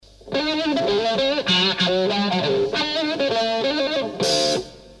From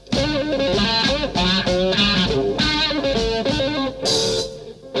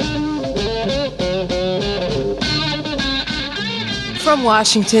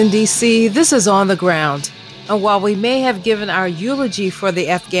Washington, D.C., this is On the Ground. And while we may have given our eulogy for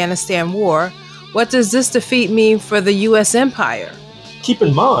the Afghanistan war, what does this defeat mean for the U.S. empire? Keep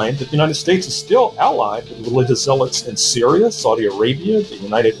in mind that the United States is still allied with religious zealots in Syria, Saudi Arabia, the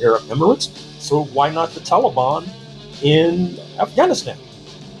United Arab Emirates, so why not the Taliban in Afghanistan?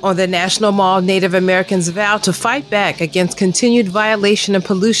 On the National Mall, Native Americans vow to fight back against continued violation and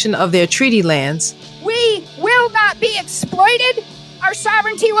pollution of their treaty lands. We will not be exploited. Our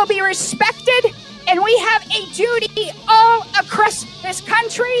sovereignty will be respected, and we have a duty all across this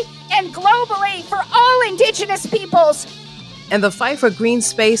country and globally for all indigenous peoples. And the fight for green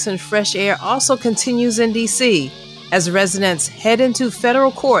space and fresh air also continues in D.C. as residents head into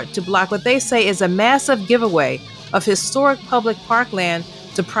federal court to block what they say is a massive giveaway of historic public parkland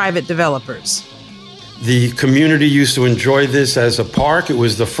to private developers. The community used to enjoy this as a park. It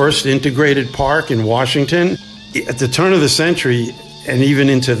was the first integrated park in Washington. At the turn of the century, and even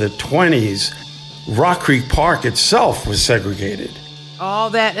into the 20s, Rock Creek Park itself was segregated. All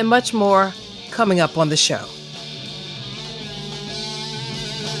that and much more coming up on the show.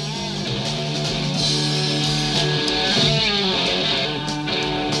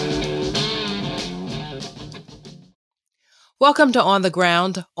 Welcome to On the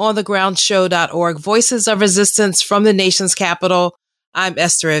Ground, onthegroundshow.org, Voices of Resistance from the nation's capital. I'm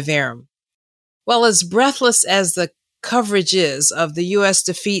Esther Averum. Well, as breathless as the coverage is of the U.S.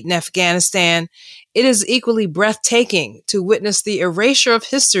 defeat in Afghanistan, it is equally breathtaking to witness the erasure of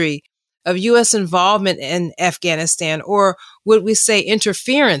history of U.S. involvement in Afghanistan, or would we say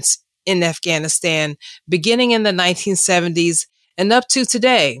interference in Afghanistan, beginning in the 1970s and up to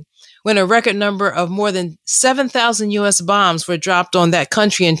today, when a record number of more than 7,000 U.S. bombs were dropped on that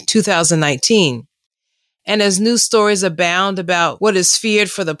country in 2019. And as news stories abound about what is feared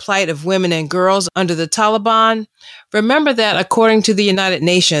for the plight of women and girls under the Taliban, remember that according to the United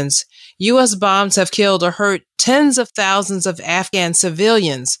Nations, U.S. bombs have killed or hurt tens of thousands of Afghan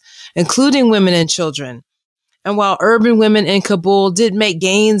civilians, including women and children. And while urban women in Kabul did make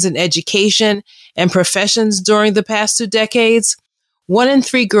gains in education and professions during the past 2 decades, 1 in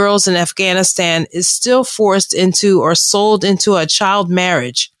 3 girls in Afghanistan is still forced into or sold into a child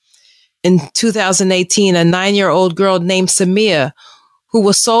marriage. In 2018, a 9-year-old girl named Samia, who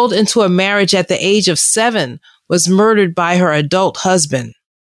was sold into a marriage at the age of 7, was murdered by her adult husband.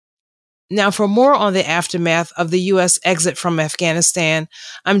 Now, for more on the aftermath of the U.S. exit from Afghanistan,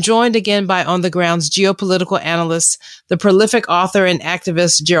 I'm joined again by On the Ground's geopolitical analyst, the prolific author and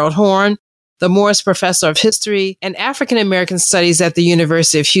activist Gerald Horne, the Morris Professor of History and African American Studies at the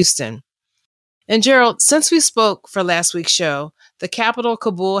University of Houston. And Gerald, since we spoke for last week's show, the capital,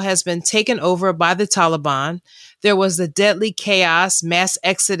 Kabul, has been taken over by the Taliban. There was the deadly chaos, mass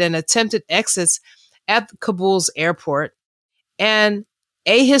exit, and attempted exits at Kabul's airport, and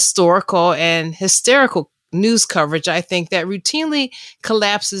ahistorical and hysterical news coverage, I think, that routinely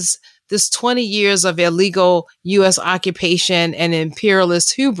collapses this 20 years of illegal U.S. occupation and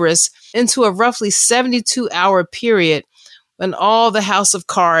imperialist hubris into a roughly 72-hour period when all the house of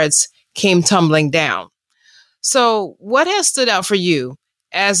cards came tumbling down. So what has stood out for you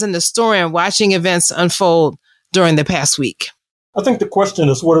as an historian watching events unfold during the past week? I think the question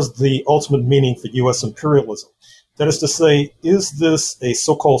is, what is the ultimate meaning for U.S. imperialism? That is to say, is this a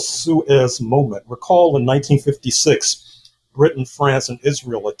so-called Suez moment? Recall in 1956, Britain, France, and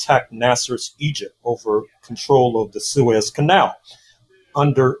Israel attacked Nasser's Egypt over control of the Suez Canal.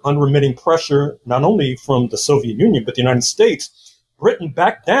 Under unremitting pressure, not only from the Soviet Union, but the United States, Britain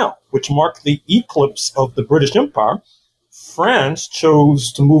backed down, which marked the eclipse of the British Empire. France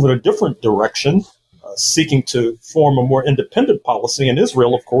chose to move in a different direction, seeking to form a more independent policy, and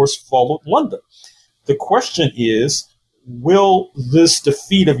Israel, of course, followed London. The question is, will this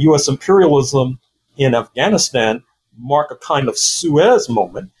defeat of U.S. imperialism in Afghanistan mark a kind of Suez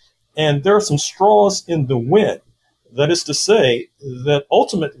moment? And there are some straws in the wind. That is to say that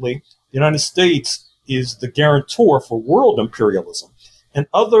ultimately the United States is the guarantor for world imperialism. And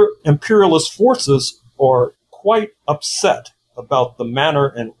other imperialist forces are quite upset about the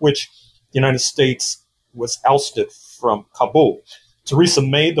manner in which the United States was ousted from Kabul. Theresa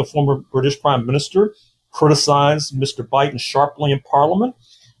May, the former British Prime Minister, criticized Mr. Biden sharply in Parliament.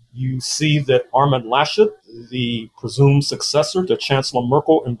 You see that Armin Laschet, the presumed successor to Chancellor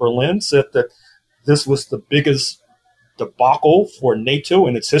Merkel in Berlin, said that this was the biggest debacle for NATO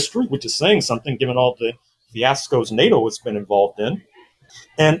in its history, which is saying something given all the fiascos NATO has been involved in.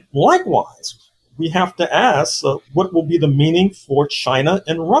 And likewise, we have to ask what will be the meaning for China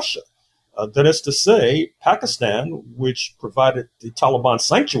and Russia. That is to say, Pakistan, which provided the Taliban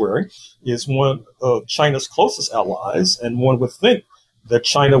sanctuary, is one of China's closest allies, and one would think that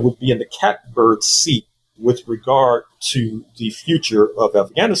China would be in the catbird seat with regard to the future of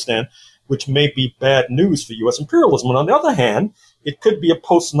Afghanistan, which may be bad news for U.S. imperialism. And on the other hand, it could be a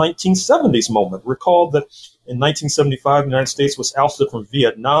post-1970s moment. Recall that in 1975, the United States was ousted from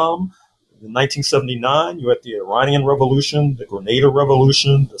Vietnam. In 1979, you had the Iranian Revolution, the Grenada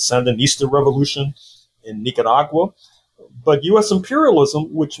Revolution, the Sandinista Revolution in Nicaragua. But U.S.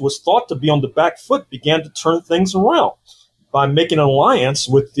 imperialism, which was thought to be on the back foot, began to turn things around by making an alliance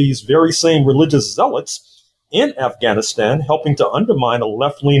with these very same religious zealots in Afghanistan, helping to undermine a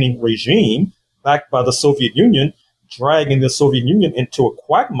left-leaning regime backed by the Soviet Union, dragging the Soviet Union into a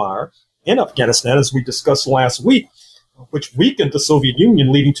quagmire in Afghanistan, as we discussed last week, which weakened the Soviet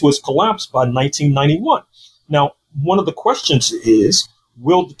Union, leading to its collapse by 1991. Now, one of the questions is,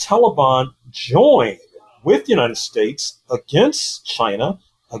 will the Taliban join with the United States against China,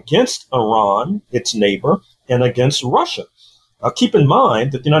 against Iran, its neighbor, and against Russia? Keep in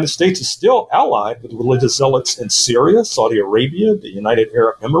mind that the United States is still allied with religious zealots in Syria, Saudi Arabia, the United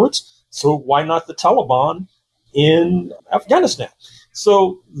Arab Emirates. So why not the Taliban in Afghanistan?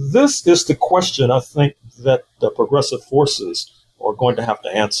 So this is the question, I think, that the progressive forces are going to have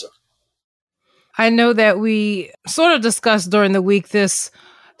to answer. I know that we sort of discussed during the week this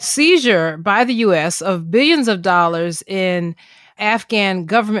seizure by the U.S. of billions of dollars in Afghan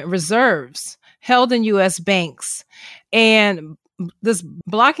government reserves held in U.S. banks, and this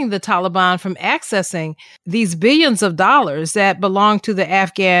blocking the Taliban from accessing these billions of dollars that belong to the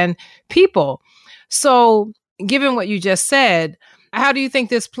Afghan people. So given what you just said, how do you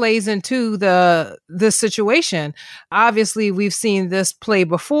think this plays into this situation? Obviously, we've seen this play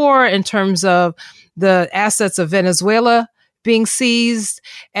before in terms of the assets of Venezuela being seized,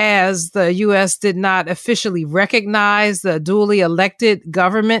 as the U.S. did not officially recognize the duly elected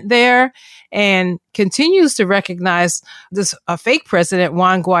government there and continues to recognize this fake president,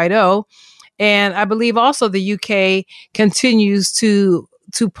 Juan Guaido. And I believe also the U.K. continues to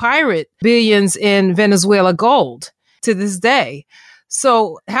pirate billions in Venezuela gold to this day.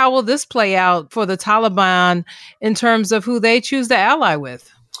 So how will this play out for the Taliban in terms of who they choose to ally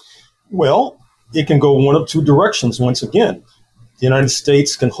with? Well, it can go one of two directions once again. The United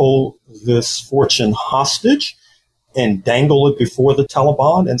States can hold this fortune hostage and dangle it before the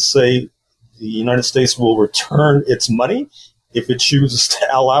Taliban and say the United States will return its money if it chooses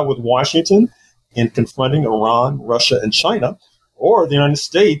to ally with Washington in confronting Iran, Russia, and China. Or the United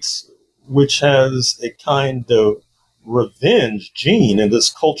States, which has a kind of revenge gene in this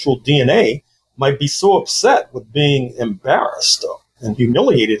cultural DNA, might be so upset with being embarrassed and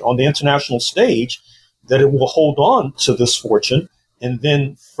humiliated on the international stage that it will hold on to this fortune and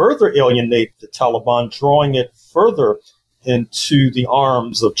then further alienate the Taliban, drawing it further into the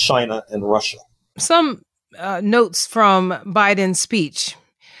arms of China and Russia. Some notes from Biden's speech,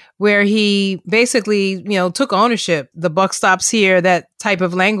 where he basically, took ownership. The buck stops here, that type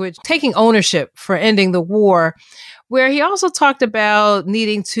of language, taking ownership for ending the war, where he also talked about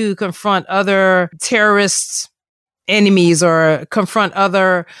needing to confront other terrorist enemies or confront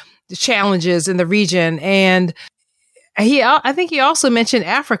other challenges in the region. And I think he also mentioned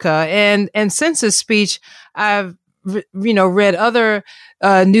Africa. And since his speech, I've read other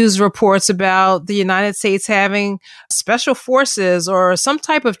news reports about the United States having special forces or some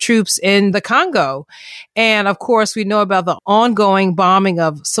type of troops in the Congo. And of course, we know about the ongoing bombing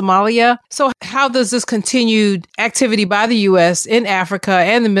of Somalia. So how does this continued activity by the U.S. in Africa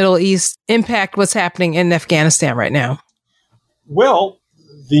and the Middle East impact what's happening in Afghanistan right now? Well,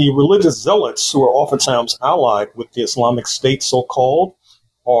 the religious zealots who are oftentimes allied with the Islamic State, so-called,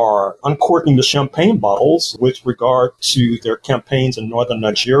 are uncorking the champagne bottles with regard to their campaigns in northern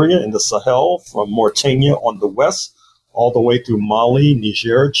Nigeria, in the Sahel, from Mauritania on the west, all the way through Mali,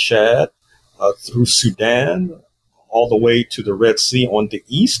 Niger, Chad, through Sudan, all the way to the Red Sea on the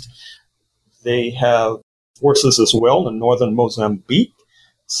east. They have forces as well in northern Mozambique.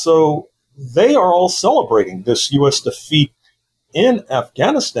 So they are all celebrating this U.S. defeat in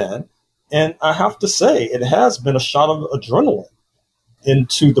Afghanistan. And I have to say, it has been a shot of adrenaline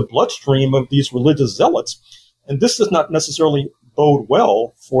into the bloodstream of these religious zealots. And this does not necessarily bode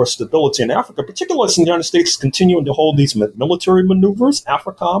well for stability in Africa, particularly as the United States is continuing to hold these military maneuvers.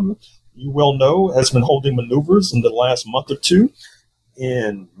 AFRICOM, you well know, has been holding maneuvers in the last month or two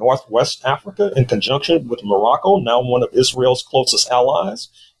in Northwest Africa in conjunction with Morocco, now one of Israel's closest allies.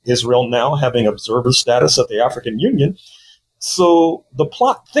 Israel now having observer status of the African Union. So the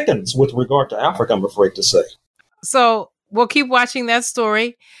plot thickens with regard to Africa, I'm afraid to say. So we'll keep watching that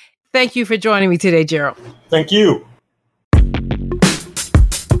story. Thank you for joining me today, Gerald. Thank you.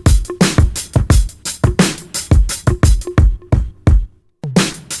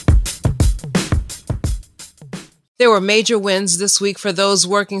 There were major wins this week for those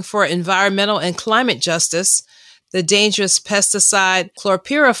working for environmental and climate justice. The dangerous pesticide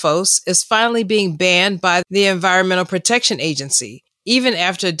chlorpyrifos is finally being banned by the Environmental Protection Agency, even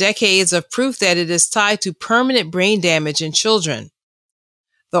after decades of proof that it is tied to permanent brain damage in children.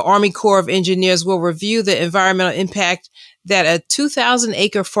 The Army Corps of Engineers will review the environmental impact that a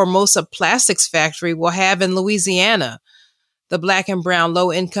 2,000-acre Formosa plastics factory will have in Louisiana. The Black and brown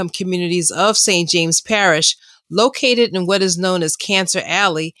low-income communities of St. James Parish, located in what is known as Cancer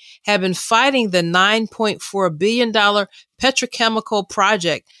Alley, have been fighting the $9.4 billion petrochemical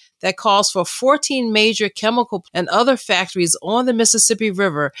project that calls for 14 major chemical and other factories on the Mississippi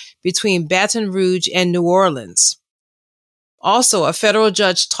River between Baton Rouge and New Orleans. Also, a federal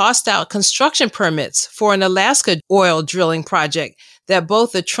judge tossed out construction permits for an Alaska oil drilling project that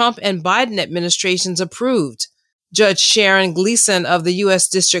both the Trump and Biden administrations approved. Judge Sharon Gleason of the U.S.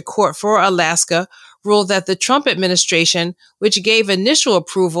 District Court for Alaska ruled that the Trump administration, which gave initial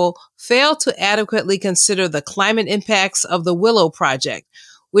approval, failed to adequately consider the climate impacts of the Willow project,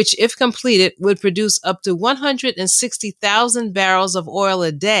 which, if completed, would produce up to 160,000 barrels of oil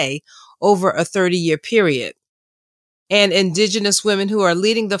a day over a 30-year period. And Indigenous women who are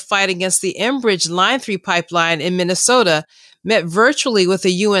leading the fight against the Enbridge Line 3 pipeline in Minnesota met virtually with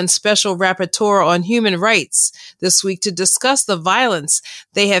the UN Special Rapporteur on Human Rights this week to discuss the violence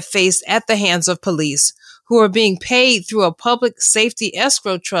they have faced at the hands of police, who are being paid through a public safety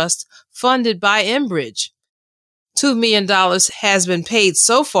escrow trust funded by Enbridge. $2 million has been paid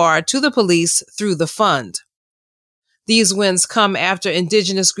so far to the police through the fund. These wins come after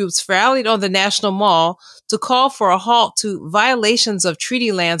Indigenous groups rallied on the National Mall to call for a halt to violations of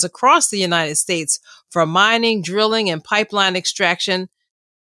treaty lands across the United States for mining, drilling, and pipeline extraction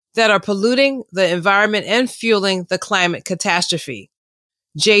that are polluting the environment and fueling the climate catastrophe.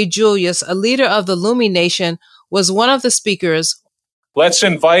 Jay Julius, a leader of the Lumi Nation, was one of the speakers. Let's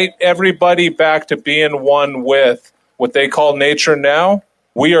invite everybody back to being one with what they call nature now.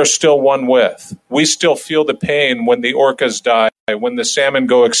 We are still one with. We still feel the pain when the orcas die, when the salmon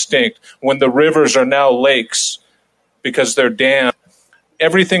go extinct, when the rivers are now lakes because they're dammed.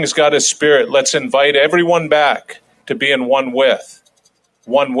 Everything's got a spirit. Let's invite everyone back to being one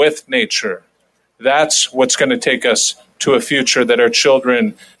with nature. That's what's going to take us to a future that our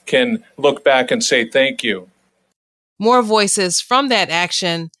children can look back and say thank you. More voices from that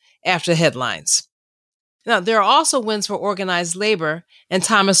action after headlines. Now, there are also wins for organized labor, and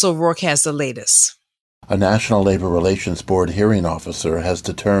Thomas O'Rourke has the latest. A National Labor Relations Board hearing officer has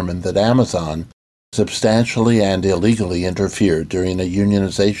determined that Amazon substantially and illegally interfered during a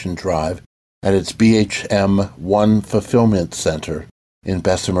unionization drive at its BHM 1 fulfillment center in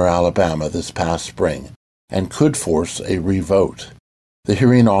Bessemer, Alabama this past spring, and could force a revote. The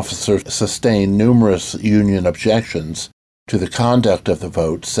hearing officer sustained numerous union objections to the conduct of the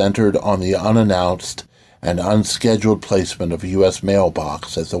vote centered on the unannounced and unscheduled placement of a U.S.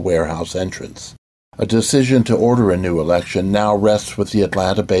 mailbox at the warehouse entrance. A decision to order a new election now rests with the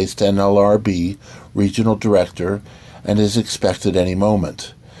Atlanta-based NLRB regional director and is expected any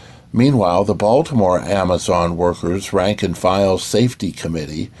moment. Meanwhile, the Baltimore Amazon Workers Rank and File Safety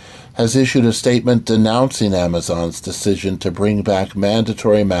Committee has issued a statement denouncing Amazon's decision to bring back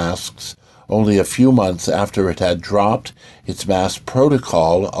mandatory masks only a few months after it had dropped its mask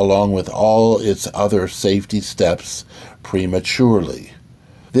protocol along with all its other safety steps prematurely.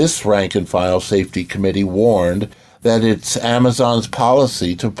 This rank-and-file safety committee warned that it's Amazon's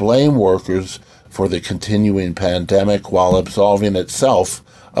policy to blame workers for the continuing pandemic while absolving itself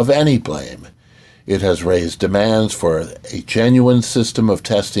of any blame. It has raised demands for a genuine system of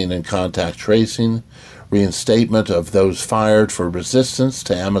testing and contact tracing, reinstatement of those fired for resistance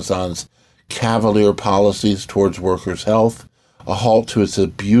to Amazon's cavalier policies towards workers' health, a halt to its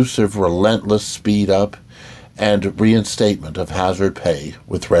abusive, relentless speed-up, and reinstatement of hazard pay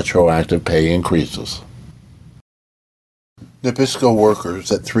with retroactive pay increases. Nabisco workers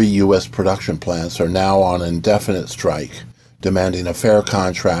at 3 U.S. production plants are now on indefinite strike, demanding a fair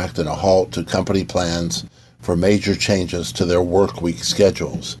contract and a halt to company plans for major changes to their work-week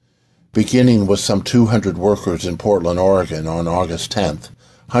schedules. Beginning with some 200 workers in Portland, Oregon on August 10th,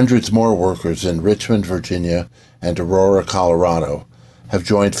 hundreds more workers in Richmond, Virginia, and Aurora, Colorado, have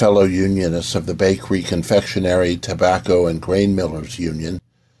joined fellow unionists of the Bakery, Confectionery, Tobacco, and Grain Millers Union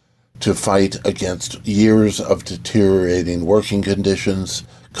to fight against years of deteriorating working conditions,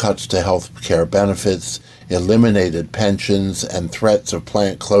 cuts to health care benefits, eliminated pensions, and threats of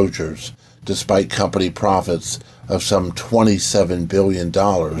plant closures, despite company profits of some $27 billion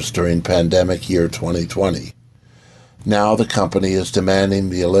during pandemic year 2020. Now the company is demanding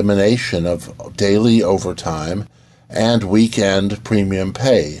the elimination of daily overtime and weekend premium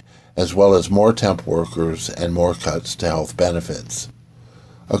pay, as well as more temp workers and more cuts to health benefits.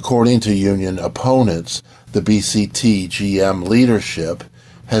 According to union opponents, the BCT GM leadership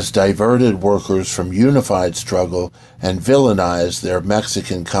has diverted workers from unified struggle and villainized their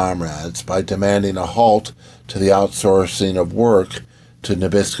Mexican comrades by demanding a halt to the outsourcing of work to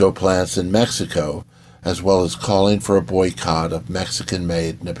Nabisco plants in Mexico, as well as calling for a boycott of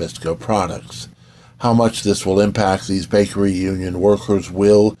Mexican-made Nabisco products. How much this will impact these bakery union workers'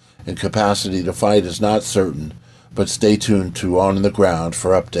 will and capacity to fight is not certain, but stay tuned to On the Ground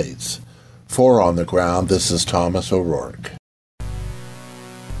for updates. For On the Ground, this is Thomas O'Rourke.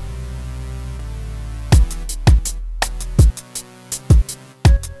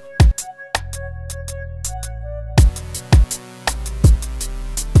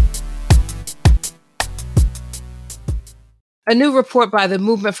 A new report by the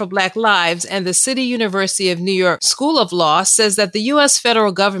Movement for Black Lives and the City University of New York School of Law says that the U.S.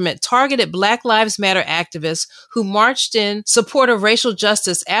 federal government targeted Black Lives Matter activists who marched in support of racial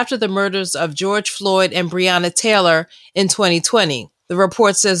justice after the murders of George Floyd and Breonna Taylor in 2020. The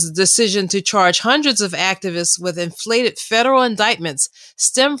report says the decision to charge hundreds of activists with inflated federal indictments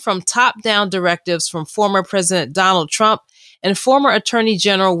stemmed from top-down directives from former President Donald Trump and former Attorney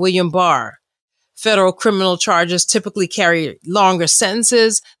General William Barr. Federal criminal charges typically carry longer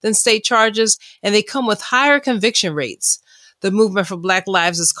sentences than state charges, and they come with higher conviction rates. The Movement for Black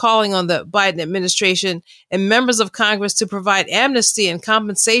Lives is calling on the Biden administration and members of Congress to provide amnesty and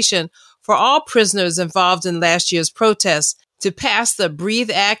compensation for all prisoners involved in last year's protests, to pass the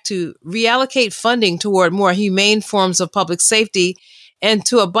BREATHE Act to reallocate funding toward more humane forms of public safety, and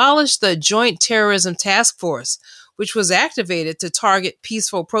to abolish the Joint Terrorism Task Force, which was activated to target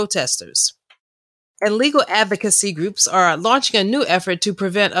peaceful protesters. And legal advocacy groups are launching a new effort to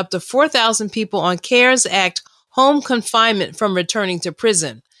prevent up to 4,000 people on CARES Act home confinement from returning to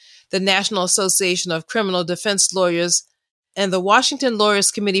prison. The National Association of Criminal Defense Lawyers and the Washington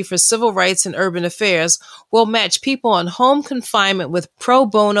Lawyers Committee for Civil Rights and Urban Affairs will match people on home confinement with pro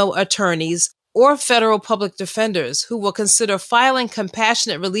bono attorneys or federal public defenders who will consider filing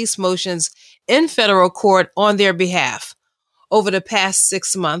compassionate release motions in federal court on their behalf. Over the past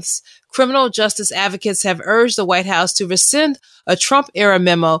 6 months, criminal justice advocates have urged the White House to rescind a Trump-era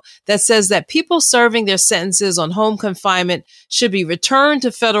memo that says that people serving their sentences on home confinement should be returned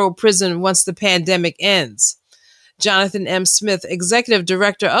to federal prison once the pandemic ends. Jonathan M. Smith, executive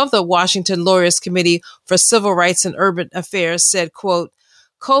director of the Washington Lawyers Committee for Civil Rights and Urban Affairs, said, quote,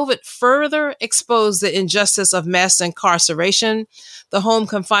 COVID further exposed the injustice of mass incarceration. The home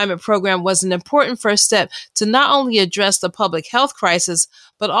confinement program was an important first step to not only address the public health crisis,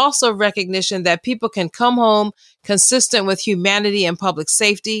 but also recognition that people can come home consistent with humanity and public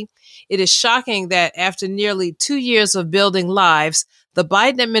safety. It is shocking that after nearly 2 years of building lives, the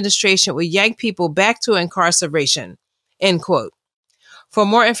Biden administration would yank people back to incarceration, end quote. For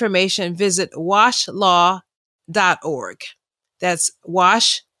more information, visit washlaw.org. That's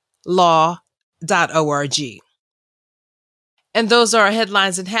washlaw.org. And those are our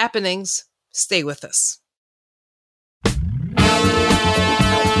headlines and happenings. Stay with us.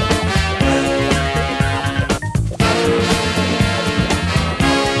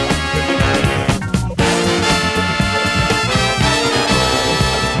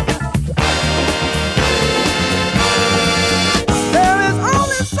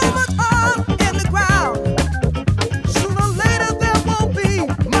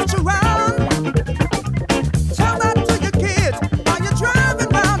 Tell that to your kids while you're driving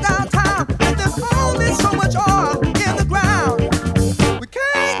round downtown. And there's only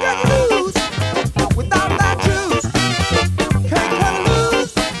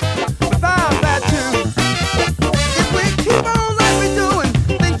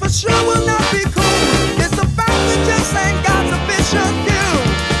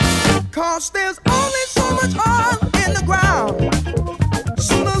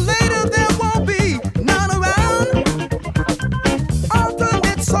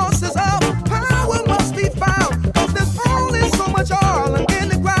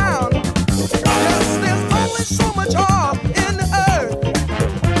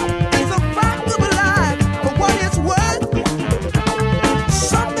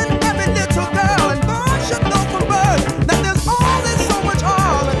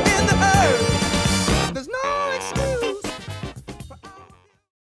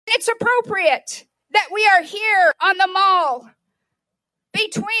it's appropriate that we are here on the mall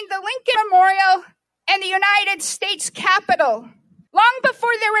between the Lincoln Memorial and the United States Capitol. Long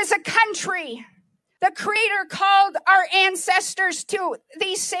before there was a country, the Creator called our ancestors to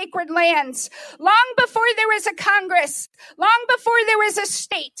these sacred lands. Long before there was a Congress, long before there was a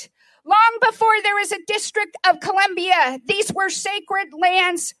state, long before there was a District of Columbia, these were sacred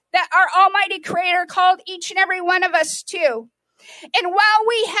lands that our Almighty Creator called each and every one of us to. And while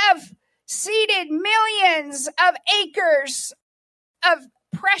we have ceded millions of acres of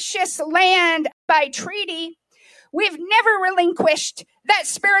precious land by treaty, we've never relinquished that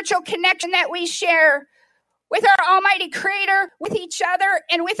spiritual connection that we share with our Almighty Creator, with each other,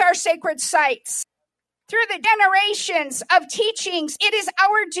 and with our sacred sites. Through the generations of teachings, it is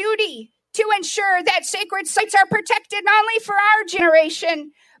our duty to ensure that sacred sites are protected not only for our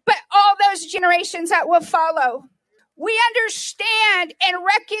generation, but all those generations that will follow. We understand and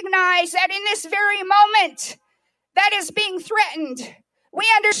recognize that in this very moment that is being threatened, we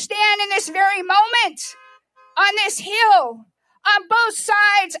understand in this very moment on this hill, on both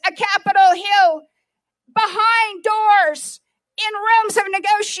sides of Capitol Hill, behind doors, in rooms of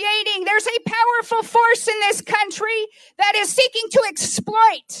negotiating, there's a powerful force in this country that is seeking to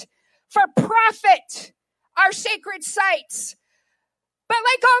exploit for profit our sacred sites. But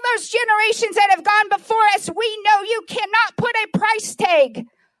like all those generations that have gone before us, we know you cannot put a price tag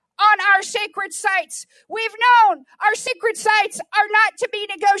on our sacred sites. We've known our sacred sites are not to be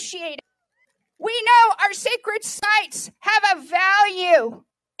negotiated. We know our sacred sites have a value,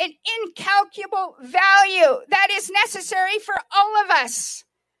 an incalculable value that is necessary for all of us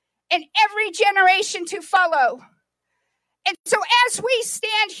and every generation to follow. And so as we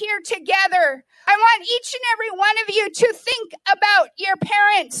stand here together, I want each and every one of you to think about your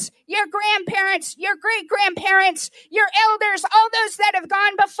parents, your grandparents, your great-grandparents, your elders, all those that have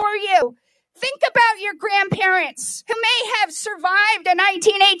gone before you. Think about your grandparents who may have survived a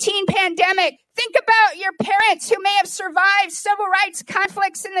 1918 pandemic. Think about your parents who may have survived civil rights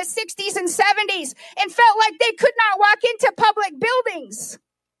conflicts in the 60s and 70s and felt like they could not walk into public buildings.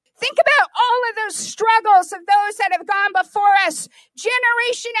 Think about all of those struggles of those that have gone before us,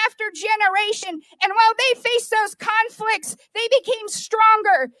 generation after generation. And while they faced those conflicts, they became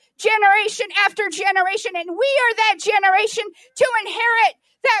stronger generation after generation. And we are that generation to inherit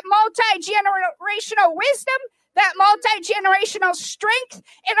that multi-generational wisdom, that multi-generational strength.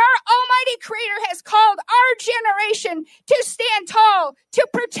 And our Almighty Creator has called our generation to stand tall, to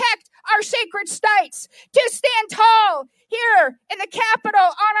protect our sacred sites, to stand tall here in the Capitol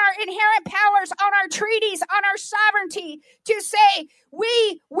on our inherent powers, on our treaties, on our sovereignty, to say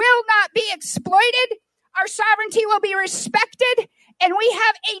we will not be exploited, our sovereignty will be respected, and we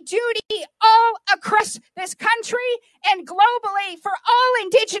have a duty all across this country and globally for all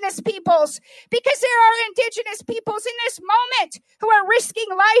Indigenous peoples, because there are Indigenous peoples in this moment who are risking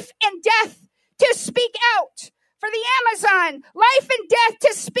life and death to speak out. For the Amazon, life and death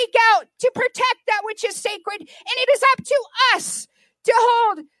to speak out, to protect that which is sacred. And it is up to us to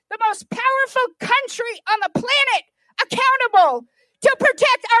hold the most powerful country on the planet accountable to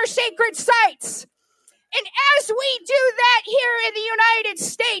protect our sacred sites. And as we do that here in the United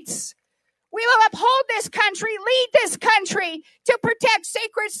States, we will uphold this country, lead this country to protect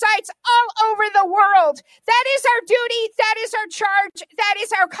sacred sites all over the world. That is our duty. That is our charge. That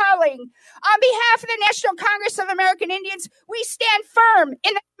is our calling. On behalf of the National Congress of American Indians, we stand firm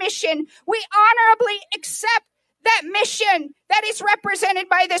in that mission. We honorably accept that mission that is represented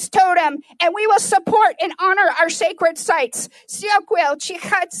by this totem, and we will support and honor our sacred sites. Siokwil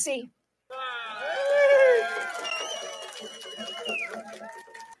Chikatsi.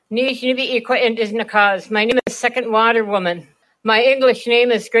 My name is Second Water Woman. My English name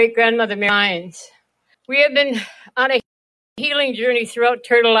is Great-Grandmother Mines. We have been on a healing journey throughout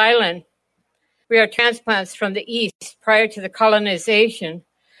Turtle Island. We are transplants from the east prior to the colonization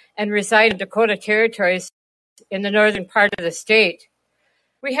and reside in Dakota Territories in the northern part of the state.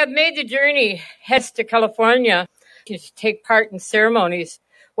 We have made the journey hence to California to take part in ceremonies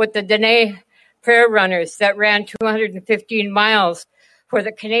with the Dene prayer runners that ran 215 miles for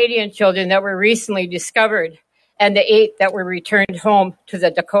the Canadian children that were recently discovered, and the 8 that were returned home to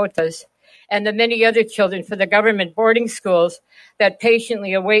the Dakotas, and the many other children for the government boarding schools that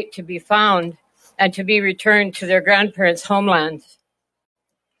patiently await to be found and to be returned to their grandparents' homelands.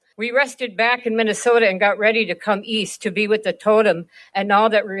 We rested back in Minnesota and got ready to come east to be with the totem and all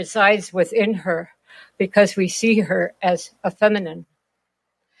that resides within her, because we see her as a feminine.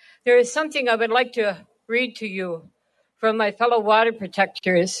 There is something I would like to read to you from my fellow water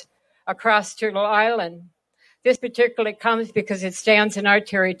protectors across Turtle Island. This particularly comes because it stands in our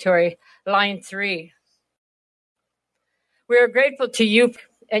territory, Line 3. We are grateful to you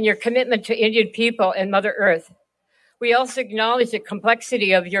and your commitment to Indian people and Mother Earth. We also acknowledge the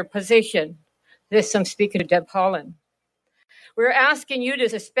complexity of your position. This I'm speaking to Deb Holland. We're asking you to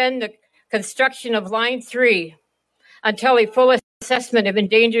suspend the construction of Line 3 until a full assessment of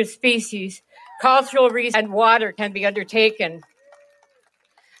endangered species, cultural reasons, and water can be undertaken.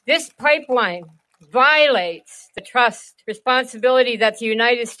 This pipeline violates the trust responsibility that the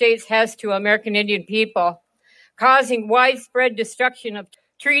United States has to American Indian people, causing widespread destruction of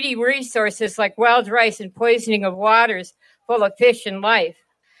treaty resources like wild rice and poisoning of waters full of fish and life.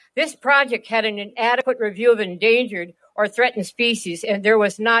 This project had an inadequate review of endangered or threatened species, and there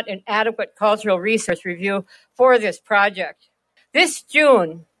was not an adequate cultural resource review for this project. This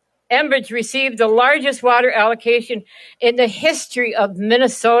June, Enbridge received the largest water allocation in the history of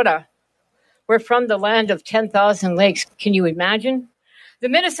Minnesota. We're from the land of 10,000 lakes. Can you imagine? The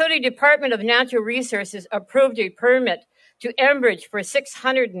Minnesota Department of Natural Resources approved a permit to Enbridge for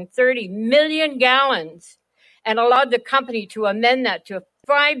 630 million gallons and allowed the company to amend that to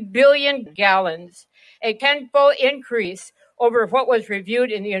 5 billion gallons, a tenfold increase over what was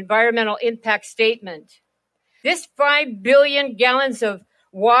reviewed in the environmental impact statement. This 5 billion gallons of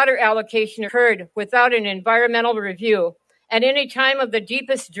water allocation occurred without an environmental review and in a time of the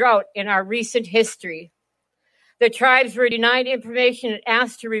deepest drought in our recent history. The tribes were denied information and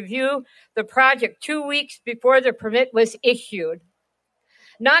asked to review the project 2 weeks before the permit was issued.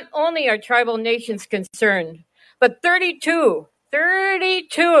 Not only are tribal nations concerned, but 32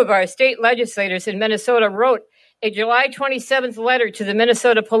 of our state legislators in Minnesota wrote a July 27th letter to the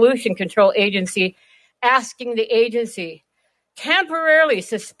Minnesota Pollution Control Agency asking the agency temporarily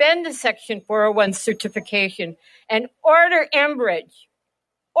suspend the Section 401 certification and order Enbridge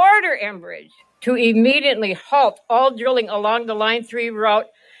to immediately halt all drilling along the Line 3 route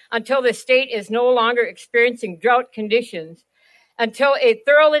until the state is no longer experiencing drought conditions, until a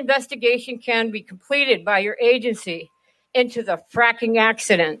thorough investigation can be completed by your agency into the fracking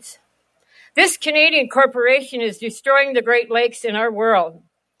accidents. This Canadian corporation is destroying the Great Lakes in our world.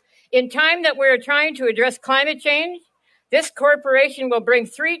 In time that we're trying to address climate change, this corporation will bring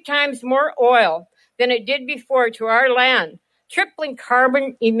 3 times more oil than it did before to our land, tripling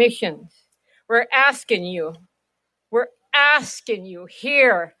carbon emissions. We're asking you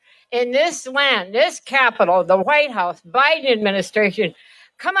here in this land, this capital, the White House, Biden administration,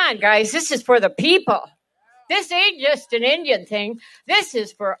 come on, guys, this is for the people. This ain't just an Indian thing. This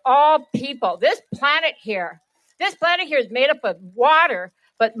is for all people. This planet here is made up of water,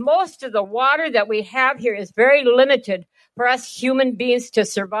 but most of the water that we have here is very limited for us human beings to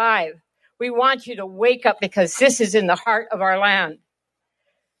survive. We want you to wake up because this is in the heart of our land.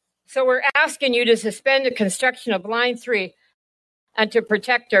 So we're asking you to suspend the construction of Line 3 and to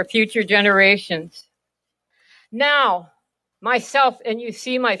protect our future generations. Now, myself and you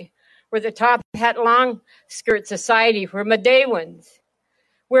see we're the Top Hat Long Skirt Society. We're Madewans.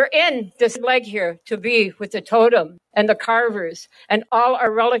 We're in this leg here to be with the totem and the carvers and all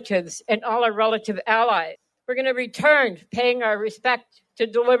our relatives and all our relative allies. We're going to return paying our respect to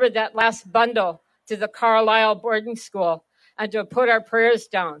deliver that last bundle to the Carlisle boarding school and to put our prayers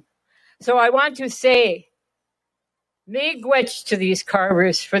down. So I want to say, miigwech to these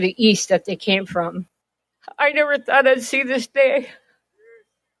carvers for the east that they came from. I never thought I'd see this day.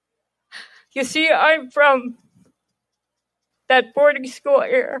 You see, I'm from that boarding school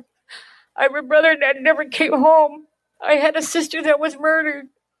era. I have a brother that never came home. I had a sister that was murdered.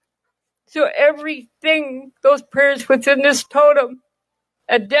 So everything, those prayers within this totem,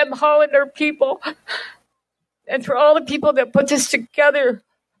 and Deb Holland, our people, and for all the people that put this together,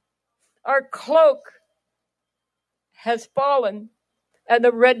 our cloak has fallen, and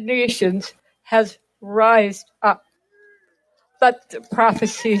the Red Nations has rised up. Let the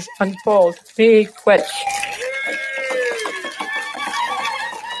prophecies unfold. Miigwech.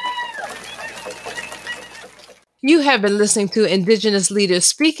 You have been listening to Indigenous leaders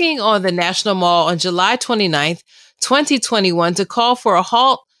speaking on the National Mall on July 29th, 2021 to call for a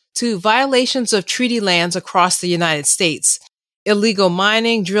halt to violations of treaty lands across the United States. Illegal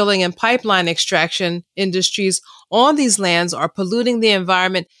mining, drilling, and pipeline extraction industries on these lands are polluting the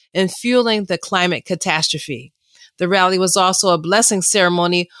environment and fueling the climate catastrophe. The rally was also a blessing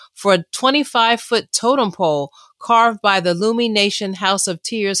ceremony for a 25-foot totem pole carved by the Lummi Nation House of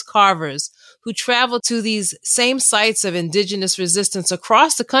Tears carvers, who traveled to these same sites of indigenous resistance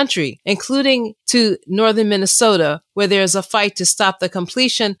across the country, including to northern Minnesota, where there is a fight to stop the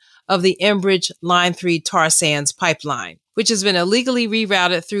completion of the Enbridge Line 3 tar sands pipeline. which has been illegally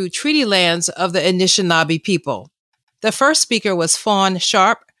rerouted through treaty lands of the Anishinaabe people. The first speaker was Fawn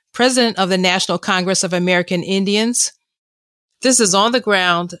Sharp, president of the National Congress of American Indians. This is On the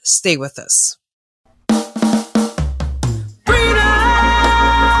Ground. Stay with us.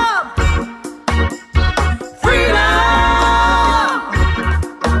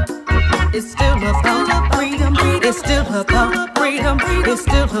 It's still about freedom. It's still about freedom. It's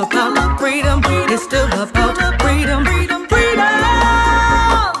still about freedom. It's still about freedom. Freedom.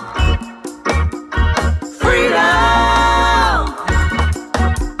 Freedom.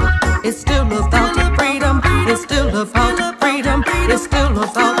 It's still about freedom. It's still about freedom. It's still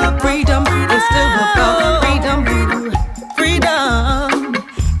about freedom. It's still about freedom. Freedom.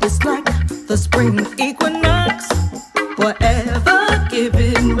 It's like the spring equinox, forever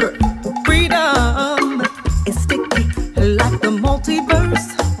giving birth. Freedom is sticky like the multiverse,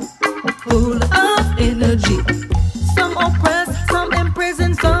 full of energy. Some oppressed, some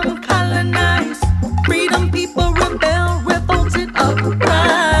imprisoned, some colonized. Freedom people rebel, revolted,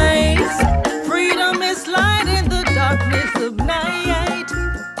 uprise. Freedom is light in the darkness of night.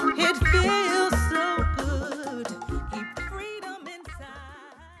 It feels so good. Keep freedom inside.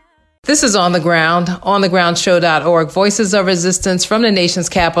 This is On the Ground, onthegroundshow.org, Voices of Resistance from the nation's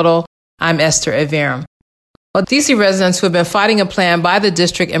capital. I'm Esther Averum. Well, D.C. residents who have been fighting a plan by the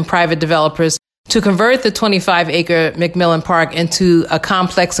district and private developers to convert the 25-acre McMillan Park into a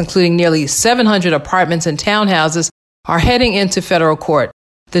complex including nearly 700 apartments and townhouses are heading into federal court.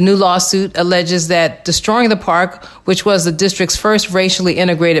 The new lawsuit alleges that destroying the park, which was the district's first racially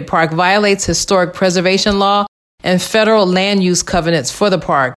integrated park, violates historic preservation law and federal land use covenants for the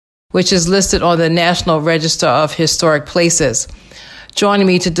park, which is listed on the National Register of Historic Places. Joining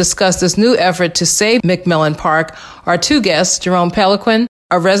me to discuss this new effort to save McMillan Park are two guests, Jerome Pelequin,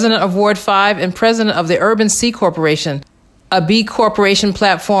 a resident of Ward 5 and president of the Urban Sea Corporation, a B Corporation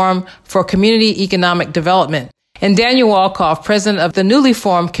platform for community economic development, and Daniel Walkoff, president of the newly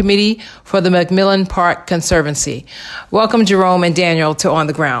formed Committee for the McMillan Park Conservancy. Welcome, Jerome and Daniel, to On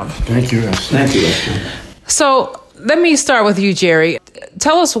the Ground. Thank you, Esther. Thank you, Esther. So let me start with you, Jerry.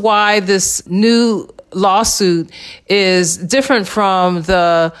 Tell us why this new lawsuit is different from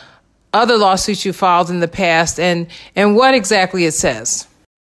the other lawsuits you filed in the past and what exactly it says.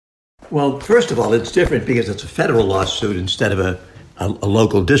 Well, first of all, it's different because it's a federal lawsuit instead of a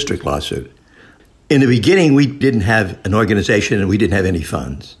local district lawsuit. In the beginning, we didn't have an organization and we didn't have any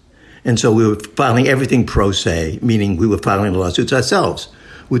funds. And so we were filing everything pro se, meaning we were filing the lawsuits ourselves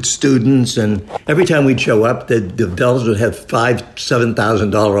with students. And every time we'd show up, the developers would have $5,000,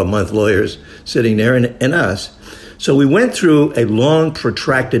 $7,000 a month lawyers sitting there and us. So we went through a long,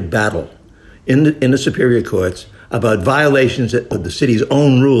 protracted battle in the superior courts about violations of the city's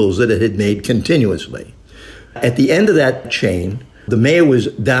own rules that it had made continuously. At the end of that chain, the mayor was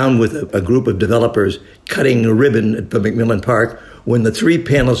down with a group of developers cutting a ribbon at McMillan Park when the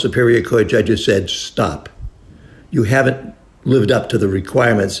three-panel superior court judges said, stop. You haven't lived up to the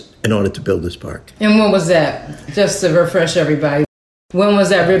requirements in order to build this park. And when was that? Just to refresh everybody. When was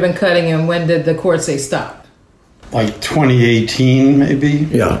that ribbon cutting and when did the court say stop? Like 2018, maybe?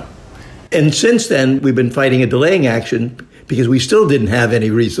 Yeah. And since then, we've been fighting a delaying action because we still didn't have any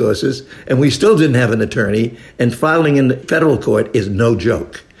resources and we still didn't have an attorney, and filing in the federal court is no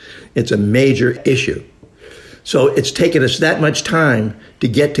joke. It's a major issue. So it's taken us that much time to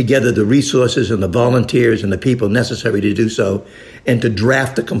get together the resources and the volunteers and the people necessary to do so and to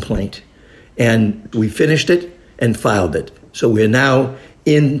draft the complaint. And we finished it and filed it. So we're now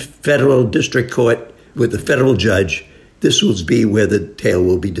in federal district court with the federal judge. This will be where the tale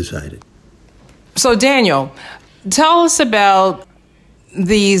will be decided. So Daniel, tell us about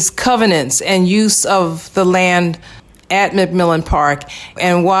these covenants and use of the land at McMillan Park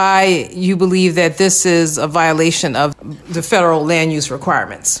and why you believe that this is a violation of the federal land use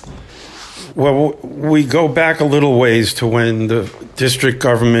requirements. Well, we go back a little ways to when the district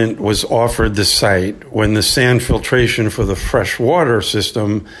government was offered the site, when the sand filtration for the fresh water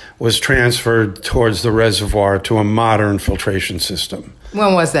system was transferred towards the reservoir to a modern filtration system.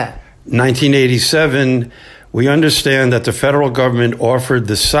 When was that? 1987. We understand that the federal government offered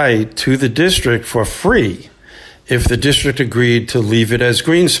the site to the district for free if the district agreed to leave it as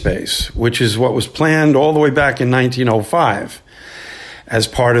green space, which is what was planned all the way back in 1905 as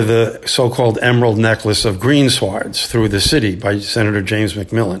part of the so-called Emerald Necklace of Greenswards through the city by Senator James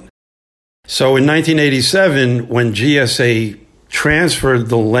McMillan. So in 1987, when GSA transferred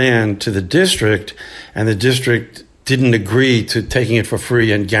the land to the district and the district didn't agree to taking it for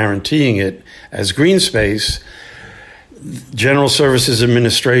free and guaranteeing it as green space, General Services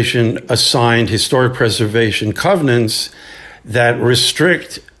Administration assigned historic preservation covenants that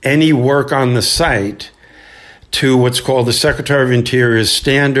restrict any work on the site to what's called the Secretary of Interior's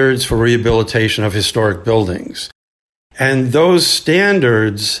standards for rehabilitation of historic buildings. And those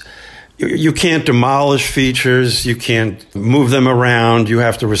standards, you can't demolish features, you can't move them around, you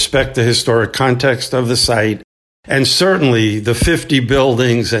have to respect the historic context of the site. And certainly the 50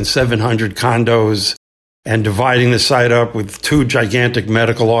 buildings and 700 condos and dividing the site up with 2 gigantic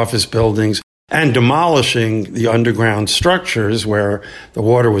medical office buildings and demolishing the underground structures where the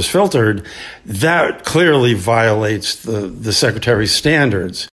water was filtered, that clearly violates the Secretary's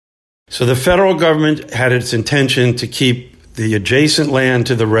standards. So the federal government had its intention to keep the adjacent land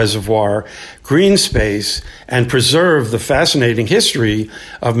to the reservoir green space and preserve the fascinating history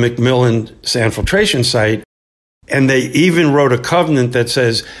of McMillan Sand Filtration Site. And they even wrote a covenant that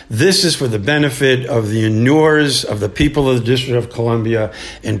says this is for the benefit of the inures of the people of the District of Columbia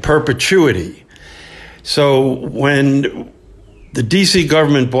in perpetuity. So when the D.C.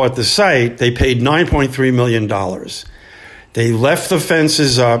 government bought the site, they paid $9.3 million. They left the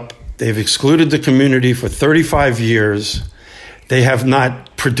fences up. They've excluded the community for 35 years. They have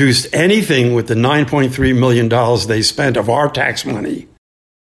not produced anything with the $9.3 million they spent of our tax money.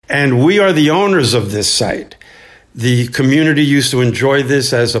 And we are the owners of this site. The community used to enjoy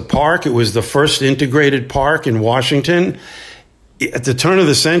this as a park. It was the first integrated park in Washington. At the turn of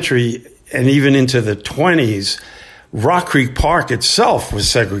the century and even into the 20s, Rock Creek Park itself was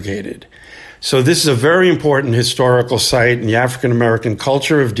segregated. So this is a very important historical site in the African-American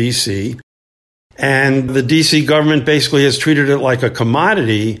culture of D.C. And the D.C. government basically has treated it like a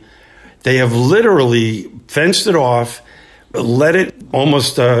commodity. They have literally fenced it off, let it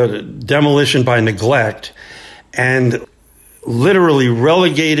almost demolition by neglect, and literally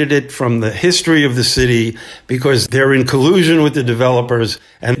relegated it from the history of the city because they're in collusion with the developers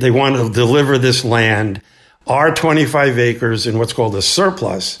and they want to deliver this land, our 25 acres in what's called a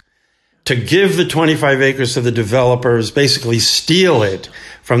surplus, to give the 25 acres to the developers, basically steal it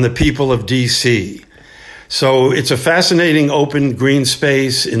from the people of D.C. So it's a fascinating open green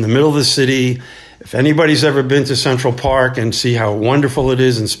space in the middle of the city. If anybody's ever been to Central Park and see how wonderful it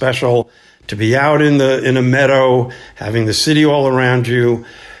is and special to be out in a meadow, having the city all around you.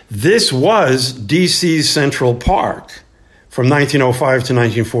 This was D.C.'s Central Park from 1905 to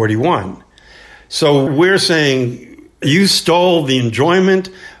 1941. So we're saying you stole the enjoyment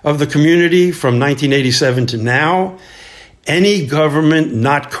of the community from 1987 to now. Any government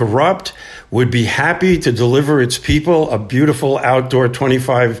not corrupt would be happy to deliver its people a beautiful outdoor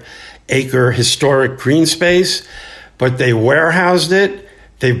 25-acre historic green space, but they warehoused it.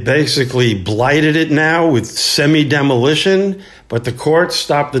 They've basically blighted it now with semi-demolition, but the court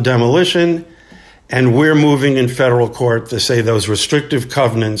stopped the demolition, and we're moving in federal court to say those restrictive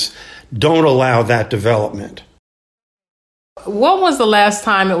covenants don't allow that development. When was the last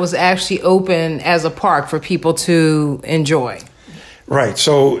time it was actually open as a park for people to enjoy? Right.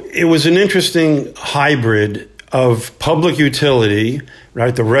 So it was an interesting hybrid of public utility,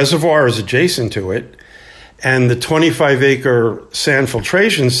 right? The reservoir is adjacent to it. And the 25-acre sand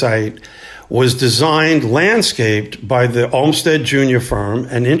filtration site was designed, landscaped by the Olmsted Jr. firm,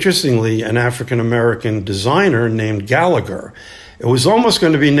 and interestingly, an African-American designer named Gallagher. It was almost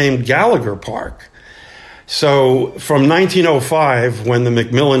going to be named Gallagher Park. So from 1905, when the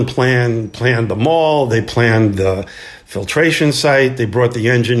McMillan planned the mall, they planned the filtration site, they brought the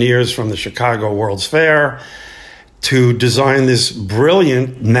engineers from the Chicago World's Fair to design this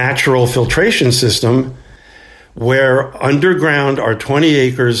brilliant natural filtration system where underground are 20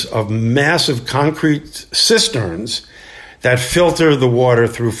 acres of massive concrete cisterns that filter the water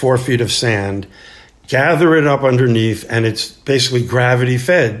through 4 feet of sand, gather it up underneath, and it's basically gravity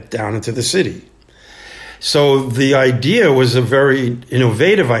fed down into the city. So the idea was a very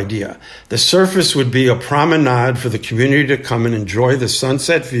innovative idea. The surface would be a promenade for the community to come and enjoy the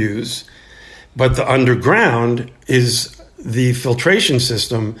sunset views, but the underground is the filtration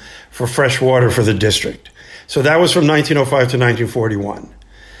system for fresh water for the district. So that was from 1905 to 1941.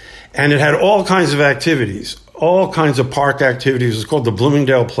 And it had all kinds of activities, all kinds of park activities. It was called the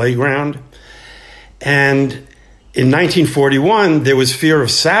Bloomingdale Playground. And in 1941, there was fear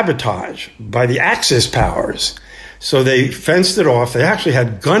of sabotage by the Axis powers. So they fenced it off. They actually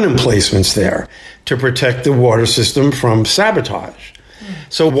had gun emplacements there to protect the water system from sabotage.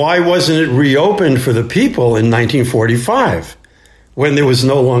 So why wasn't it reopened for the people in 1945 when there was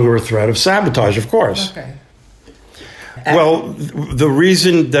no longer a threat of sabotage, of course? Okay. Well, the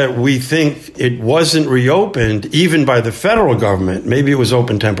reason that we think it wasn't reopened, even by the federal government, maybe it was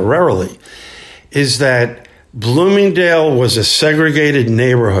open temporarily, is that Bloomingdale was a segregated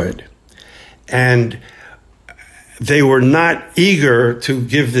neighborhood. And they were not eager to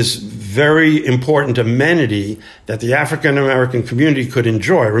give this very important amenity that the African American community could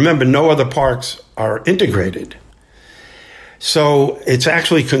enjoy. Remember, no other parks are integrated. So it's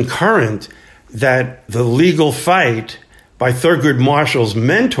actually concurrent that the legal fight by Thurgood Marshall's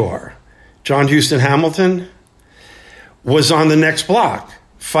mentor, John Houston Hamilton, was on the next block,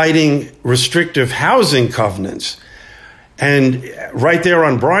 fighting restrictive housing covenants. And right there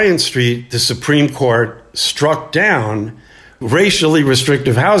on Bryant Street, the Supreme Court struck down racially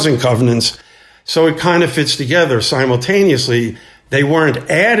restrictive housing covenants. So it kind of fits together simultaneously. They weren't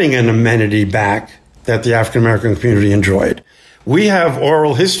adding an amenity back that the African American community enjoyed. We have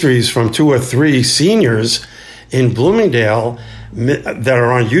oral histories from 2 or 3 seniors in Bloomingdale that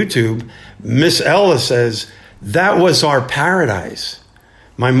are on YouTube. Miss Ella says, "That was our paradise.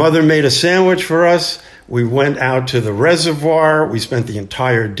 My mother made a sandwich for us. We went out to the reservoir. We spent the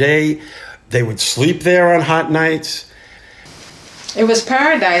entire day. They would sleep there on hot nights." It was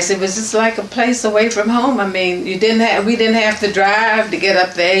paradise. It was just like a place away from home. I mean, we didn't have to drive to get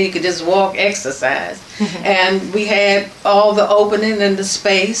up there. You could just walk, exercise. And we had all the opening and the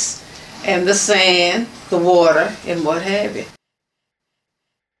space and the sand, the water, and what have you.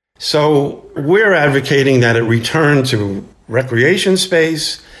 So we're advocating that it return to recreation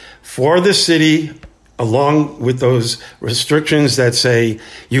space for the city, along with those restrictions that say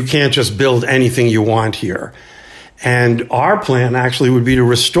you can't just build anything you want here. And our plan actually would be to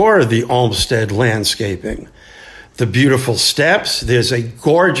restore the Olmsted landscaping, the beautiful steps. There's a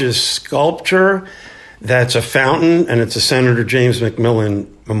gorgeous sculpture that's a fountain, and it's a Senator James McMillan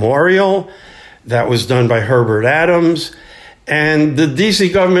Memorial that was done by Herbert Adams. And the D.C.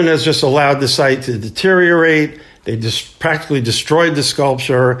 government has just allowed the site to deteriorate. They just practically destroyed the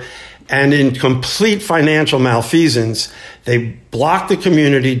sculpture. And in complete financial malfeasance, they blocked the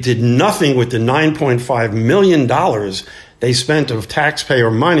community, did nothing with the $9.5 million they spent of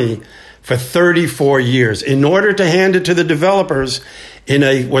taxpayer money for 34 years in order to hand it to the developers in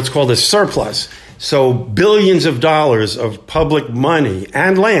a what's called a surplus. So billions of dollars of public money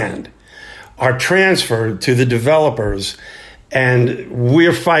and land are transferred to the developers, and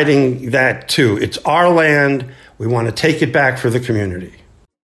we're fighting that too. It's our land. We want to take it back for the community.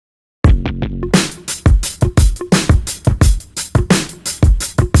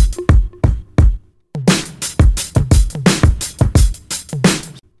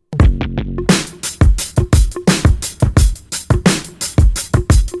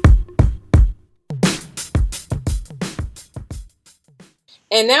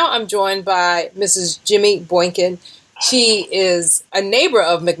 And now I'm joined by Mrs. Jimmy Boykin. She is a neighbor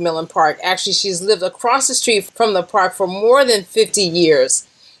of McMillan Park. Actually, she's lived across the street from the park for more than 50 years.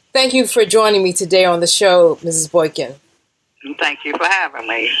 Thank you for joining me today on the show, Mrs. Boykin. Thank you for having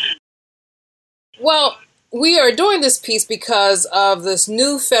me. Well, we are doing this piece because of this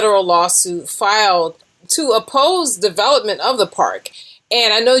new federal lawsuit filed to oppose development of the park.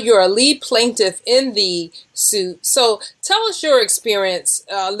 And I know you're a lead plaintiff in the suit. So tell us your experience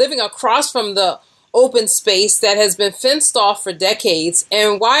living across from the open space that has been fenced off for decades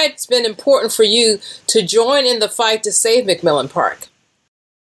and why it's been important for you to join in the fight to save McMillan Park.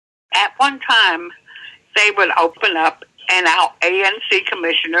 At one time, they would open up, and our ANC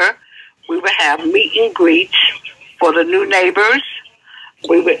commissioner, we would have meet and greets for the new neighbors.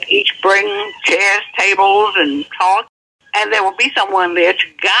 We would each bring chairs, tables, and talk. And there will be someone there to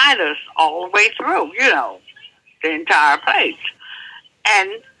guide us all the way through, the entire place.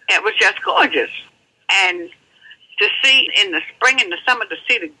 And it was just gorgeous. And to see in the spring and the summer, to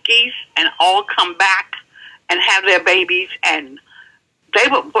see the geese and all come back and have their babies, and they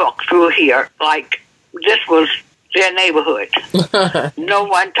would walk through here like this was their neighborhood. No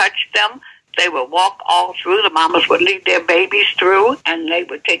one touched them. They would walk all through. The mamas would lead their babies through, and they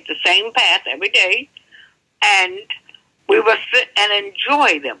would take the same path every day. And we would sit and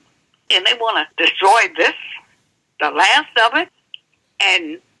enjoy them. And they want to destroy this, the last of it.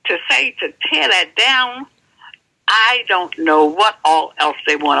 And to tear that down, I don't know what all else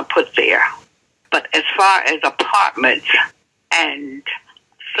they want to put there. But as far as apartments and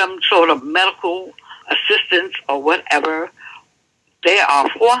some sort of medical assistance or whatever, there are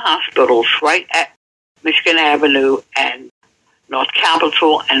 4 hospitals right at Michigan Avenue and North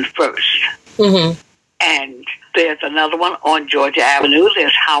Capitol and First. Mm-hmm. And there's another one on Georgia Avenue.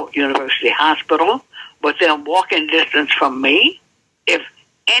 There's Howard University Hospital. Within walking distance from me. If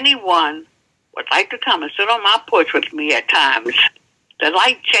anyone would like to come and sit on my porch with me at times, the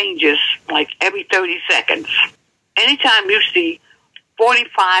light changes like every 30 seconds. Anytime you see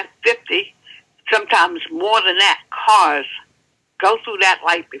 45, 50, sometimes more than that, cars go through that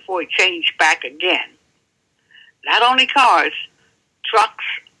light before it changes back again. Not only cars, trucks,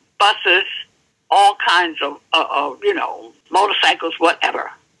 buses, all kinds of, motorcycles,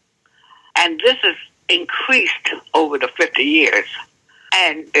 whatever. And this has increased over the 50 years.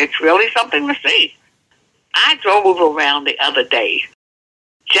 And it's really something to see. I drove around the other day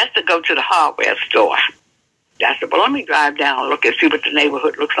just to go to the hardware store. I said, well, let me drive down and look and see what the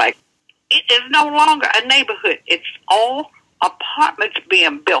neighborhood looks like. It is no longer a neighborhood. It's all apartments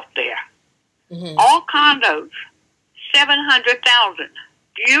being built there. Mm-hmm. All condos, 700,000.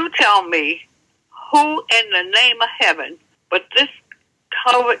 You tell me who in the name of heaven, with this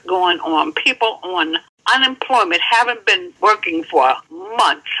COVID going on, people on unemployment, haven't been working for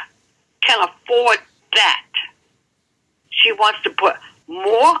months, can afford that. She wants to put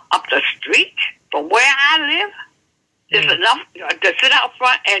more up the street from where I live. It's enough to sit out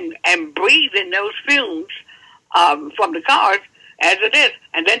front and breathe in those fumes from the cars as it is.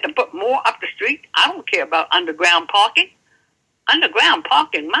 And then to put more up the street, I don't care about underground parking. Underground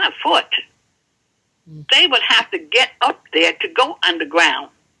parking, my foot. They would have to get up there to go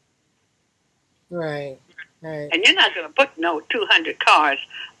underground. Right. And you're not going to put no 200 cars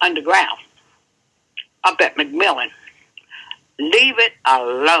underground up at McMillan. Leave it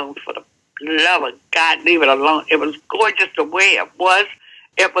alone, for the love of God, leave it alone. It was gorgeous the way it was.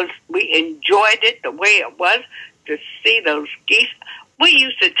 We enjoyed it the way it was, to see those geese. We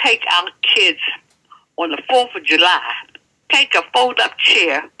used to take our kids on the 4th of July, take a fold-up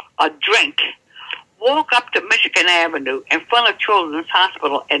chair, a drink, walk up to Michigan Avenue in front of Children's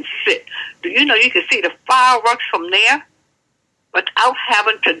Hospital and sit. Do you know you can see the fireworks from there without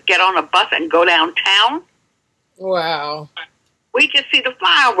having to get on a bus and go downtown? Wow. We can see the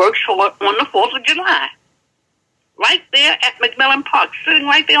fireworks on the 4th of July. Right there at McMillan Park, sitting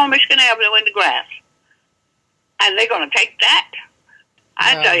right there on Michigan Avenue in the grass. And they're going to take that?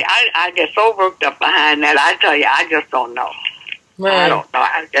 I tell you, I get so worked up behind that. I tell you, I just don't know. Right. I don't know.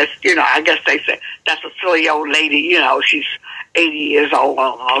 I guess they say that's a silly old lady, she's 80 years old,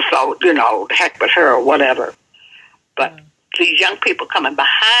 so, the heck with her or whatever. But these young people coming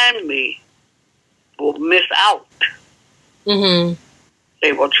behind me will miss out. Mm-hmm.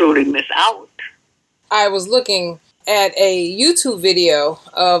 They will truly miss out. I was looking at a YouTube video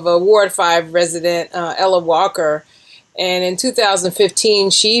of a Ward 5 resident, Ella Walker, and in 2015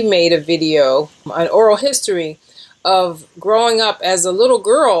 she made a video, an oral history of growing up as a little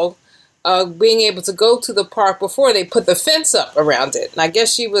girl, being able to go to the park before they put the fence up around it. And I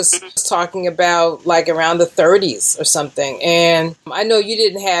guess she was talking about like around the 30s or something. And I know you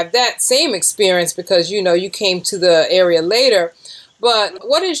didn't have that same experience because, you came to the area later. But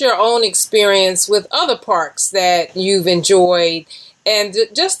what is your own experience with other parks that you've enjoyed, and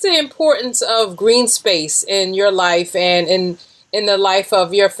just the importance of green space in your life and in the life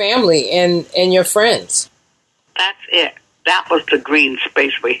of your family and your friends? That's it. That was the green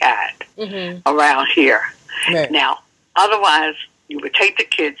space we had around here. Right. Now, otherwise, you would take the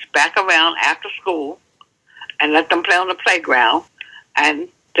kids back around after school and let them play on the playground, and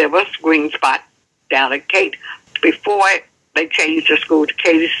there was green spot down at Kate. Before they changed the school to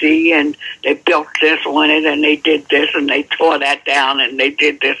KDC, and they built this on it, and they did this, and they tore that down, and they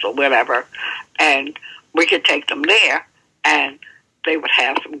did this or whatever. And we could take them there, and they would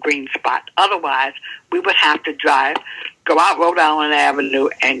have some green spot. Otherwise, we would have to go out Rhode Island Avenue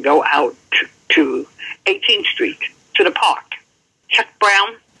and go out to 18th Street, to the park. Chuck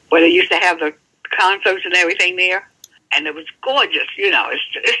Brown, where they used to have the concerts and everything there. And it was gorgeous,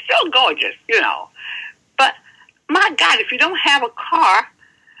 It's still gorgeous, But, my God, if you don't have a car,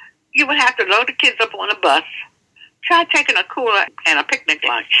 you would have to load the kids up on a bus, try taking a cooler and a picnic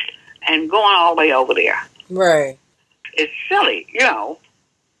lunch, and going all the way over there. Right. It's silly,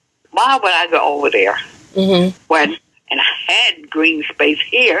 Why would I go over there when I had green space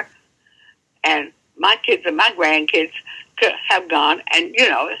here, and my kids and my grandkids could have gone and,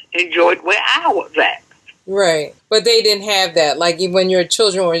 enjoyed where I was at. Right. But they didn't have that. Like when your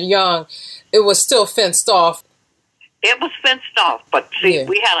children were young, it was still fenced off. It was fenced off, but see,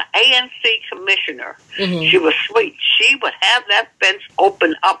 we had an ANC commissioner. She was sweet. She would have that fence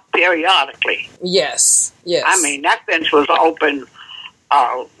open up periodically. Yes. I mean, that fence was open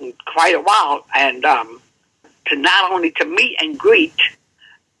quite a while, and to not only to meet and greet,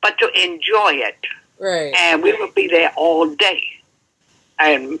 but to enjoy it. Right. And we would be there all day,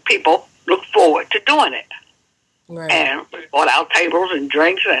 and people look forward to doing it. Right. And we bought out tables and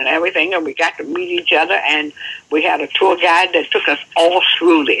drinks and everything, and we got to meet each other, and we had a tour guide that took us all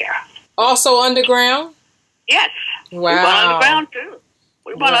through there. Also underground? Yes. Wow. We went underground, too.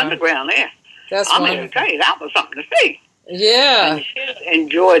 We went underground there. I'm going to tell you, that was something to see. Yeah. And the kids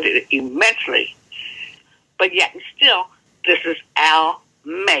enjoyed it immensely. but yet and still, this is our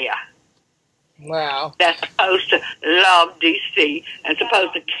mayor. Wow. That's supposed to love D.C. and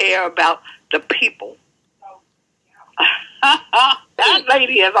supposed to care about the people. That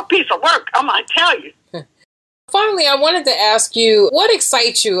lady is a piece of work, I'm going to tell you. Finally, I wanted to ask you, what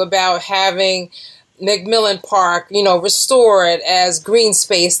excites you about having McMillan Park, restored as green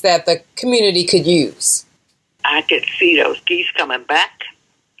space that the community could use? I could see those geese coming back.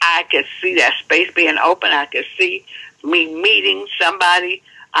 I could see that space being open. I could see me meeting somebody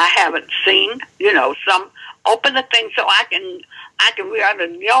I haven't seen. Some open the thing so I can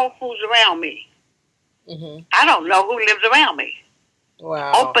really know who's around me. Mm-hmm. I don't know who lives around me.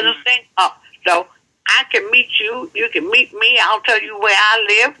 Wow. Open the thing up so I can meet you. You can meet me. I'll tell you where I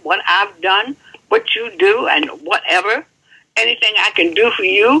live, what I've done, what you do, and whatever. Anything I can do for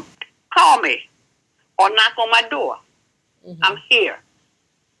you, call me or knock on my door. Mm-hmm. I'm here.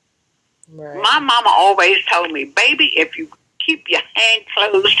 Right. My mama always told me, baby, if you keep your hand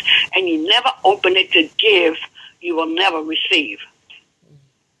closed and you never open it to give, you will never receive.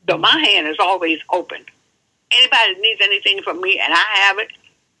 Mm-hmm. So my hand is always open. Anybody that needs anything from me and I have it,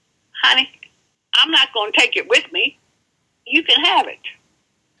 honey, I'm not going to take it with me. You can have it.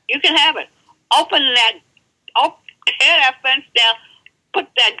 You can have it. Tear that fence down, put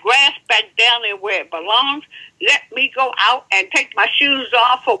that grass back down there where it belongs. Let me go out and take my shoes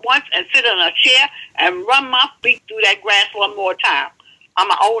off for once and sit in a chair and run my feet through that grass one more time.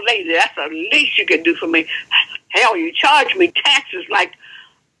 I'm an old lady. That's the least you can do for me. Hell, you charge me taxes like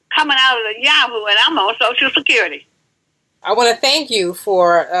coming out of the Yahoo and I'm on Social Security. I want to thank you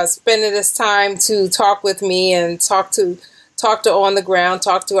for spending this time to talk with me and talk to On the Ground,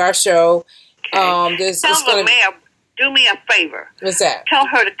 talk to our show. Okay. Tell the mayor, do me a favor. What's that? Tell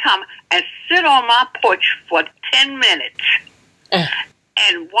her to come and sit on my porch for 10 minutes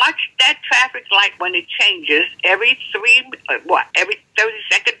and watch that traffic light when it changes every 30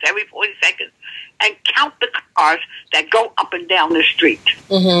 seconds, every 40 seconds, and count the cars that go up and down the street.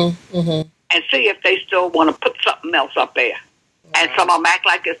 Mm-hmm. Mm-hmm. And see if they still want to put something else up there. Wow. And some of them act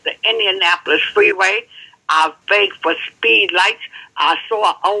like it's the Indianapolis freeway. I begged for speed lights. I saw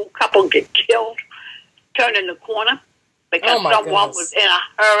an old couple get killed turning the corner because someone was in a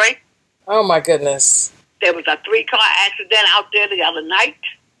hurry. Oh, my goodness. There was a 3-car accident out there the other night,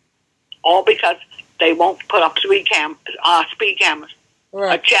 all because they won't put up speed cameras.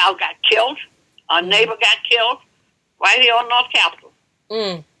 Right. A child got killed. A neighbor got killed right here on North Capitol.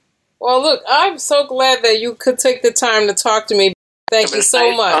 Mm. Well, look, I'm so glad that you could take the time to talk to me. Thank you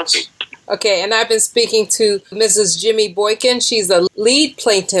so much. Okay, and I've been speaking to Mrs. Jimmy Boykin. She's a lead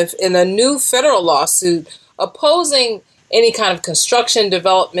plaintiff in a new federal lawsuit opposing any kind of construction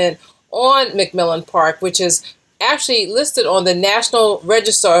development on McMillan Park, which is actually listed on the National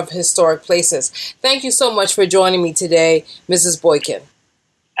Register of Historic Places. Thank you so much for joining me today, Mrs. Boykin.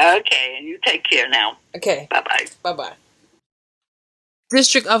 Okay, and you take care now. Okay. Bye-bye. Bye-bye.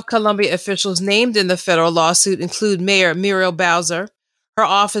 District of Columbia officials named in the federal lawsuit include Mayor Muriel Bowser. Her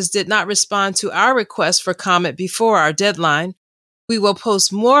office did not respond to our request for comment before our deadline. We will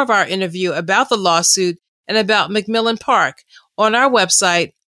post more of our interview about the lawsuit and about McMillan Park on our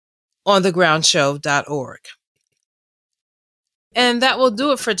website, onthegroundshow.org. And that will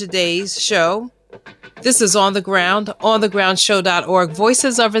do it for today's show. This is On the Ground, onthegroundshow.org,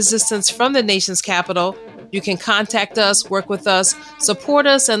 Voices of Resistance from the nation's capital. You can contact us, work with us, support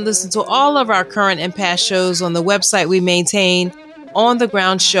us, and listen to all of our current and past shows on the website we maintain,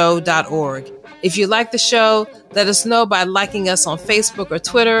 onthegroundshow.org. If you like the show, let us know by liking us on Facebook or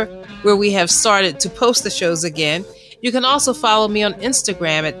Twitter, where we have started to post the shows again. You can also follow me on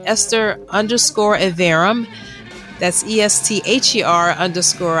Instagram at Esther_Iverum. That's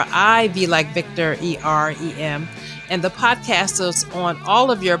ESTHER_IV like Victor, EREM. And the podcast is on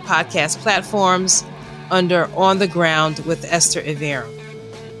all of your podcast platforms under On the Ground with Esther Iverum.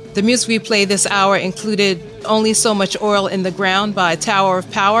 The music we played this hour included Only So Much Oil in the Ground by Tower of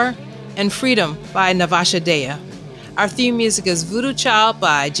Power and Freedom by Navasha Daya. Our theme music is Voodoo Child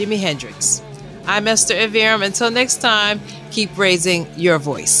by Jimi Hendrix. I'm Esther Iverum. Until next time, keep raising your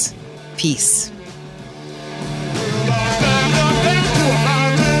voice. Peace.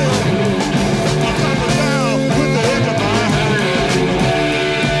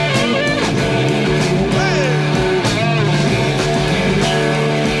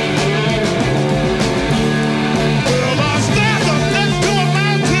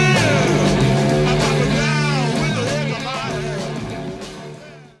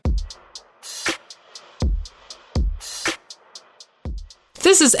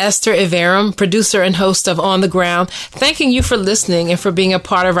 This is Esther Iverum, producer and host of On the Ground, thanking you for listening and for being a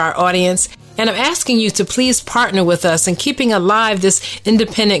part of our audience. And I'm asking you to please partner with us in keeping alive this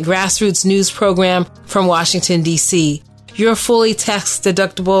independent grassroots news program from Washington, D.C. Your fully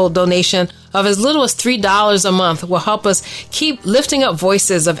tax-deductible donation of as little as $3 a month will help us keep lifting up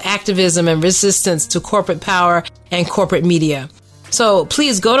voices of activism and resistance to corporate power and corporate media. So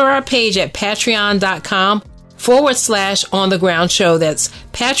please go to our page at patreon.com/On the Ground Show. That's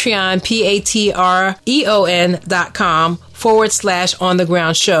Patreon, patreon.com/On the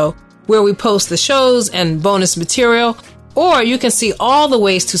Ground Show, where we post the shows and bonus material. Or you can see all the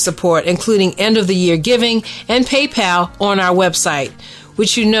ways to support, including end-of-the-year giving and PayPal, on our website,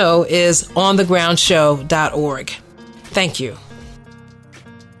 which you know is onthegroundshow.org. Thank you.